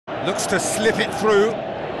Looks to slip it through.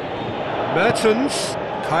 Mertens,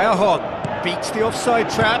 Kaya beats the offside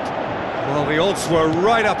trap. Well, the odds were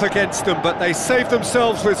right up against them, but they saved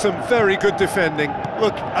themselves with some very good defending.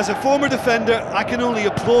 Look, as a former defender, I can only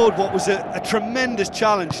applaud what was a tremendous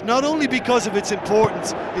challenge, not only because of its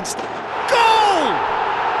importance. Goal!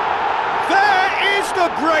 There is the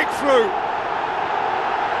breakthrough!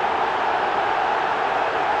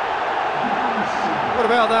 What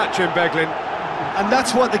about that, Jim Beglin? And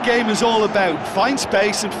that's what the game is all about. Find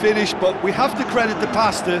space and finish, but we have to credit the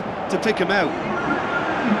passer to pick him out.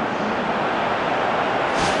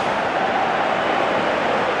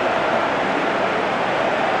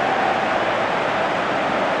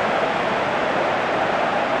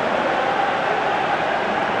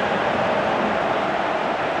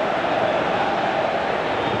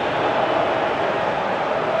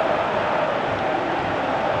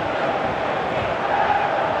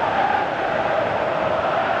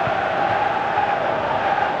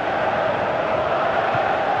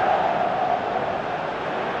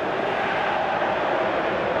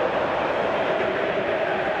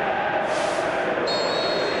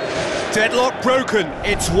 Deadlock broken,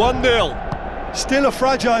 it's 1-0. Still a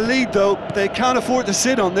fragile lead though, they can't afford to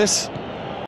sit on this.